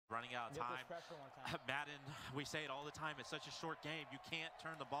running out of time. Madden, we say it all the time, it's such a short game. You can't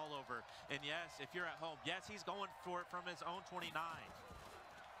turn the ball over. And yes, if you're at home, yes, he's going for it from his own 29.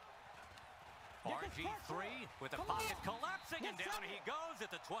 RG3 with the pocket collapsing, and down he goes at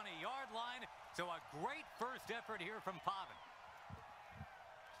the 20-yard line. So a great first effort here from Pavan.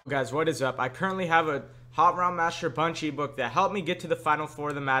 Guys, what is up? I currently have a Hot Round Master Bunch ebook that helped me get to the Final Four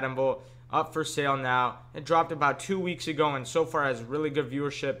of the Madden Bowl up for sale now. It dropped about 2 weeks ago and so far has really good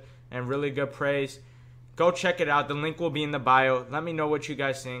viewership and really good praise. Go check it out. The link will be in the bio. Let me know what you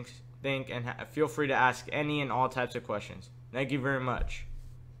guys think and feel free to ask any and all types of questions. Thank you very much.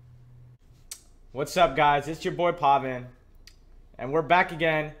 What's up, guys? It's your boy Pavan, and we're back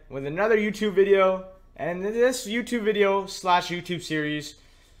again with another YouTube video. And in this YouTube video / YouTube series,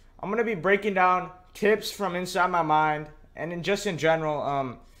 I'm going to be breaking down tips from inside my mind and just in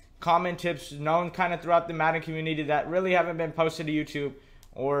general, common tips known kind of throughout the Madden community that really haven't been posted to YouTube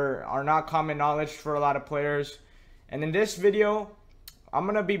or are not common knowledge for a lot of players. And in this video, I'm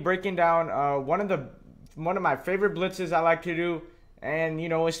going to be breaking down one of my favorite blitzes I like to do. And, you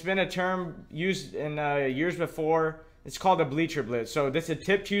know, it's been a term used in years before. It's called the bleacher blitz. So this is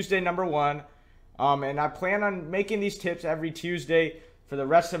Tip Tuesday #1. And I plan on making these tips every Tuesday for the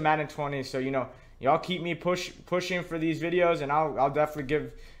rest of Madden 20. So, you know, y'all keep me pushing for these videos, and I'll definitely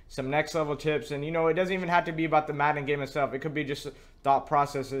give some next level tips. And, you know, it doesn't even have to be about the Madden game itself. It could be just thought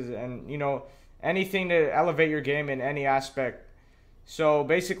processes and, you know, anything to elevate your game in any aspect. So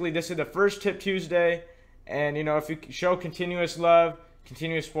basically, this is the first Tip Tuesday. And, you know, if you show continuous love,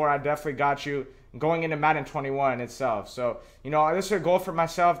 continuous support, I definitely got you going into Madden 21 itself. So, you know, this is a goal for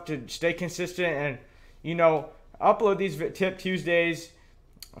myself to stay consistent and, you know, upload these Tip Tuesdays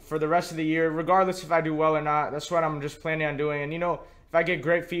for the rest of the year, regardless if I do well or not. That's what I'm just planning on doing. And, you know, if I get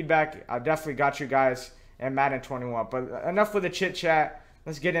great feedback, I definitely got you guys in Madden 21. But enough with the chit chat.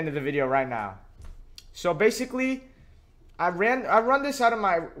 Let's get into the video right now. So basically, I run this out of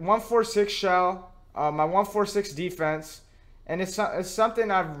my 1-4-6 shell. My 1-4-6 defense, and it's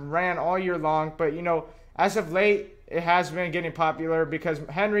something I've ran all year long, but you know, as of late it has been getting popular because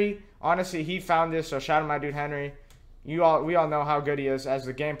Henry, honestly, he found this, so shout out my dude Henry. We all know how good he is as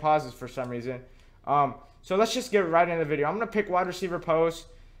the game pauses for some reason. So let's just get right into the video. I'm gonna pick wide receiver post,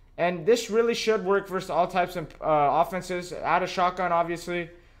 and this really should work versus all types of offenses. Add a shotgun, obviously,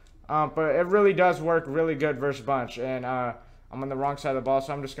 but it really does work really good versus bunch. And I'm on the wrong side of the ball,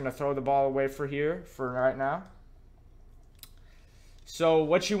 so I'm just going to throw the ball away for right now. So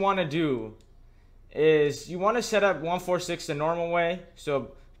what you want to do is you want to set up 1-4-6 the normal way.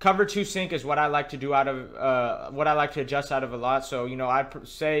 So cover 2 sync is what I like to do out of what I like to adjust out of a lot. So, you know, I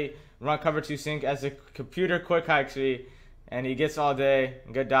say run cover 2 sync as a computer quick hike see, and he gets all day.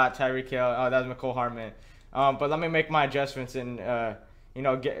 Good dot, Tyreek Hill. Oh, that was McCole Hartman. But let me make my adjustments and you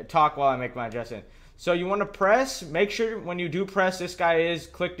know, talk while I make my adjustment. So you want to press. Make sure when you do press, this guy is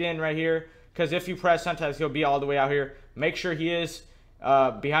clicked in right here. Because if you press, sometimes he'll be all the way out here. Make sure he is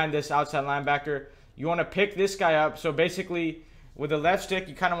behind this outside linebacker. You want to pick this guy up. So basically, with the left stick,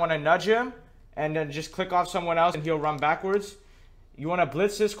 you kind of want to nudge him. And then just click off someone else and he'll run backwards. You want to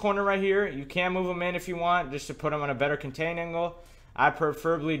blitz this corner right here. You can move him in if you want, just to put him on a better contain angle. I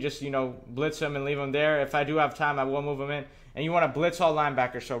preferably just, you know, blitz him and leave him there. If I do have time, I will move him in. And you want to blitz all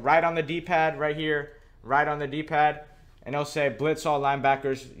linebackers. So right on the D-pad right here, right on the D-pad, and it'll say blitz all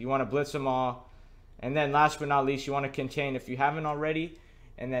linebackers. You want to blitz them all. And then last but not least, you want to contain if you haven't already.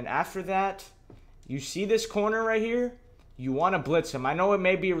 And then after that, you see this corner right here? You want to blitz him. I know it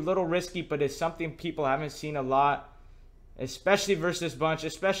may be a little risky, but it's something people haven't seen a lot, especially versus this bunch,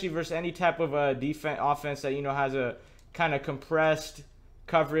 especially versus any type of offense that, you know, has a kind of compressed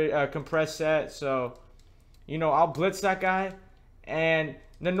coverage, compressed set. So, you know, I'll blitz that guy, and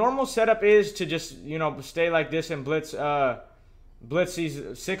the normal setup is to just, you know, stay like this and blitz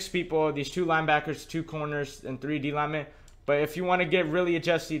these 6 people, these 2 linebackers, 2 corners, and 3 D linemen. But if you want to get really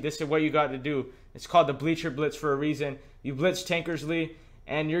adjusted, this is what you got to do. It's called the bleacher blitz for a reason. You blitz Tankersley,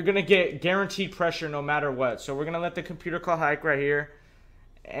 and you're gonna get guaranteed pressure no matter what. So we're gonna let the computer call hike right here,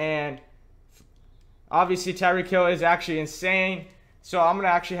 and obviously Tyreek Hill is actually insane. So I'm going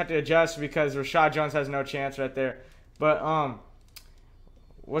to actually have to adjust because Rashad Jones has no chance right there. But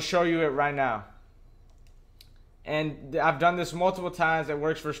we'll show you it right now. And I've done this multiple times. It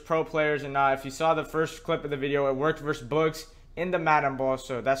works versus pro players. And if you saw the first clip of the video, it worked versus Books in the Madden Bowl.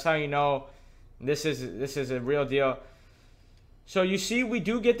 So that's how you know this is a real deal. So you see we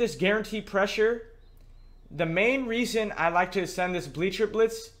do get this guaranteed pressure. The main reason I like to send this bleacher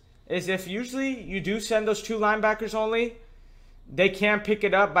blitz is if usually you do send those 2 linebackers only, they can pick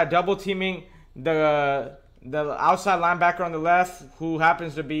it up by double teaming the the outside linebacker on the left, who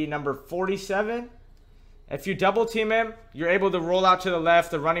happens to be number 47. If you double team him, you're able to roll out to the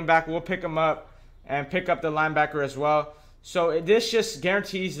left. The running back will pick him up and pick up the linebacker as well. So this just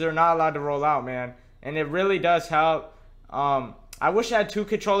guarantees they're not allowed to roll out, man. And it really does help. I wish I had 2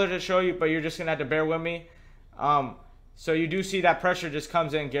 controllers to show you, but you're just going to have to bear with me. So you do see that pressure just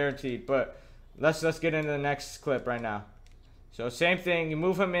comes in guaranteed. But let's get into the next clip right now. So same thing. You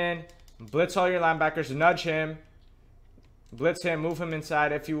move him in. Blitz all your linebackers. Nudge him. Blitz him. Move him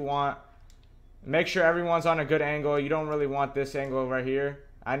inside if you want. Make sure everyone's on a good angle. You don't really want this angle right here.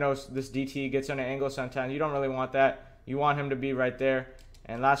 I know this DT gets on an angle sometimes. You don't really want that. You want him to be right there.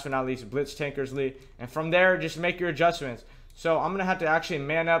 And last but not least, blitz Tankersley. And from there, just make your adjustments. So I'm going to have to actually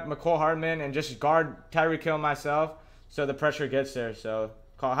man up McCole Hardman and just guard Tyreek Hill myself so the pressure gets there. So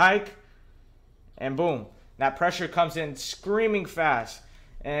call hike, and boom. That pressure comes in screaming fast.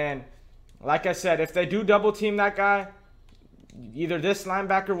 And like I said, if they do double team that guy, either this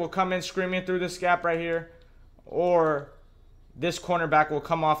linebacker will come in screaming through this gap right here, or this cornerback will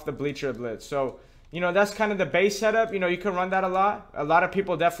come off the bleacher blitz. So, you know, that's kind of the base setup. You know, you can run that a lot. A lot of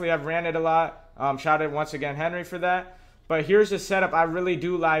people definitely have ran it a lot. Shout out once again Henry for that. But here's a setup I really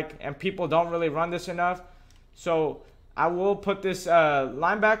do like, and people don't really run this enough. So I will put this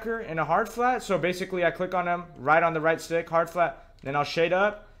linebacker in a hard flat. So basically I click on him right on the right stick, hard flat. Then I'll shade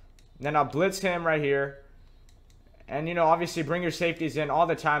up. Then I'll blitz him right here. And, you know, obviously bring your safeties in all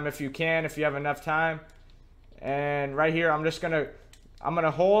the time if you can, if you have enough time. And right here, I'm going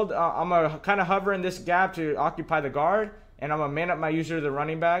to hold, I'm going to kind of hover in this gap to occupy the guard. And I'm going to man up my user to the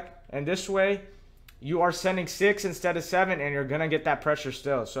running back. And this way, you are sending 6 instead of 7, and you're going to get that pressure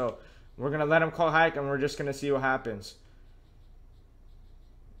still. So we're going to let him call hike, and we're just going to see what happens.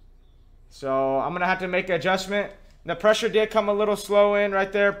 So I'm going to have to make an adjustment. The pressure did come a little slow in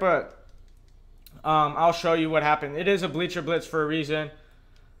right there, but I'll show you what happened. It is a bleacher blitz for a reason.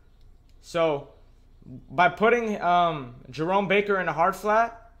 So by putting Jerome Baker in a hard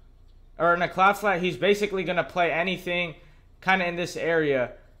flat or in a cloud flat, he's basically going to play anything kind of in this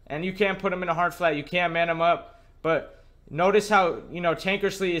area. And you can't put him in a hard flat. You can't man him up. But notice how, you know,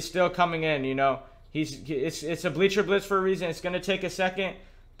 Tankersley is still coming in, you know. It's a bleacher blitz for a reason. It's going to take a second.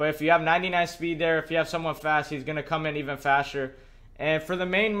 But if you have 99 speed there, if you have someone fast, he's going to come in even faster. And for the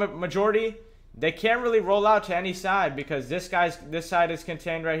main majority, they can't really roll out to any side because this side is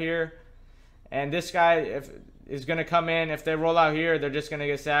contained right here. And this guy is going to come in. If they roll out here, they're just going to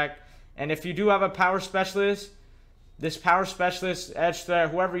get sacked. And if you do have a power specialist, this power specialist, edge threat,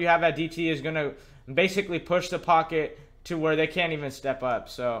 whoever you have at DT is going to basically push the pocket to where they can't even step up.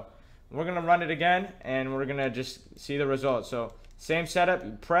 So we're going to run it again, and we're going to just see the results. So same setup,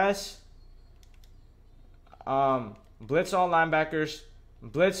 you press, blitz all linebackers,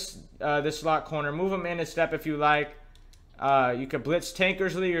 blitz this slot corner, move them in a step if you like. You could blitz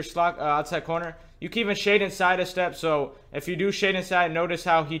Tankersley, your slot outside corner. You can even shade inside a step. So if you do shade inside, notice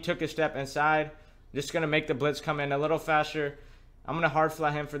how he took a step inside. Just going to make the blitz come in a little faster. I'm going to hard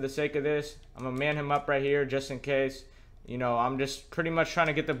fly him for the sake of this. I'm going to man him up right here just in case. You know, I'm just pretty much trying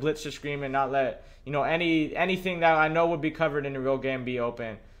to get the blitz to scream and not let, you know, anything that I know would be covered in the real game be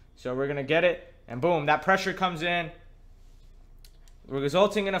open. So we're going to get it. And boom, that pressure comes in,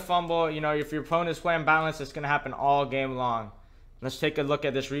 resulting in a fumble. You know, if your opponent is playing balance, it's going to happen all game long. Let's take a look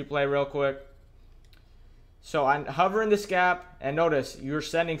at this replay real quick. So I hover in this gap, and notice you're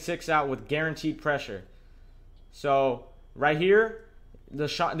sending 6 out with guaranteed pressure. So right here,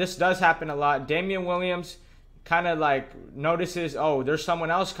 this does happen a lot. Damian Williams kind of like notices, oh, there's someone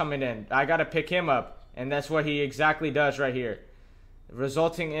else coming in. I got to pick him up. And that's what he exactly does right here.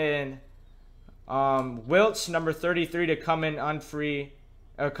 Resulting in Wiltz, number 33, to come in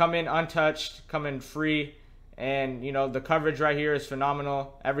come in untouched, come in free. And, you know, the coverage right here is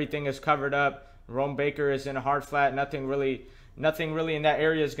phenomenal. Everything is covered up. Jerome Baker is in a hard flat. Nothing really in that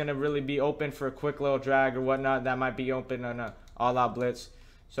area is going to really be open for a quick little drag or whatnot. That might be open on an all-out blitz.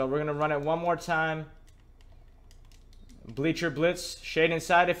 So we're going to run it one more time. Bleacher blitz. Shade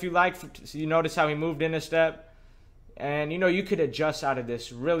inside if you like. So you notice how he moved in a step. And, you know, you could adjust out of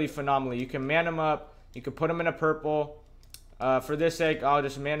this really phenomenally. You can man him up. You can put him in a purple. For this sake, I'll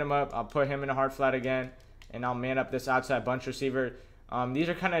just man him up. I'll put him in a hard flat again. And I'll man up this outside bunch receiver. These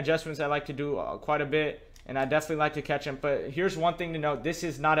are kind of adjustments I like to do quite a bit, and I definitely like to catch them. But here's one thing to note. This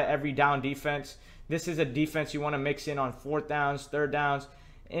is not an every down defense. This is a defense you want to mix in on 4th downs, 3rd downs.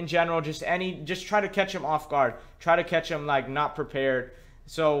 In general, just try to catch them off guard. Try to catch them like not prepared.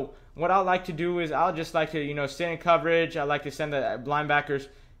 So what I like to do is I'll just like to, you know, stay in coverage. I like to send the linebackers,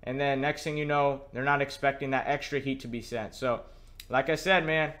 and then next thing you know, they're not expecting that extra heat to be sent. So like I said,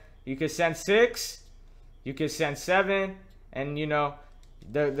 man, you could send 6. You can send 7, and you know,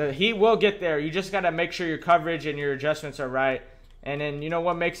 the heat will get there. You just got to make sure your coverage and your adjustments are right. And then, you know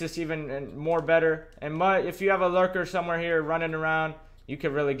what makes this even more better? And if you have a lurker somewhere here running around, you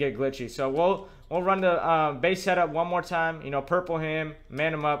can really get glitchy. So we'll run the base setup one more time. You know, purple him,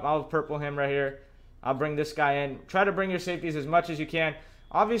 man him up. I'll purple him right here. I'll bring this guy in. Try to bring your safeties as much as you can.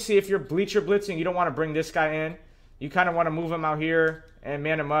 Obviously, if you're bleacher blitzing, you don't want to bring this guy in. You kind of want to move him out here and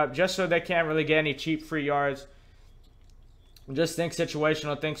man him up just so they can't really get any cheap free yards. Just think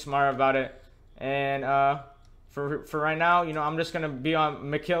situational, think smart about it. And for right now, you know, I'm just going to be on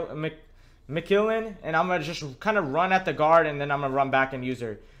McKillen, and I'm going to just kind of run at the guard, and then I'm going to run back and use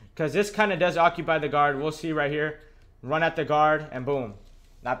her. Because this kind of does occupy the guard. We'll see right here. Run at the guard, and boom.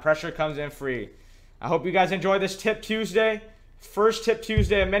 That pressure comes in free. I hope you guys enjoy this Tip Tuesday. First Tip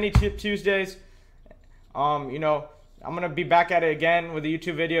Tuesday of many Tip Tuesdays. You know, I'm going to be back at it again with the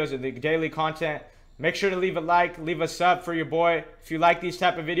YouTube videos and the daily content. Make sure to leave a like, leave a sub for your boy if you like these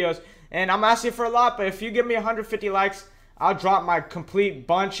type of videos. And I'm asking for a lot, but if you give me 150 likes, I'll drop my complete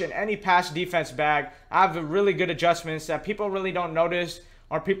bunch in any pass defense bag. I have really good adjustments that people really don't notice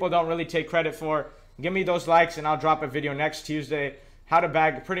or people don't really take credit for. Give me those likes and I'll drop a video next Tuesday. How to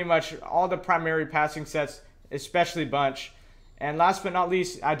bag pretty much all the primary passing sets, especially bunch. And last but not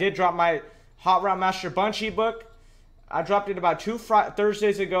least, I did drop my Hot Route Master bunch ebook. I dropped it about 2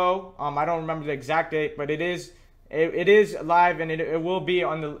 Thursdays ago. I don't remember the exact date, but it is live, and it will be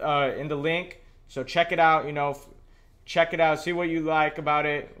on the in the link. So check it out. You know, check it out. See what you like about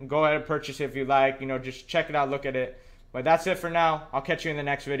it. Go ahead and purchase it if you like. You know, just check it out. Look at it. But that's it for now. I'll catch you in the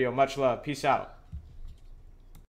next video. Much love. Peace out.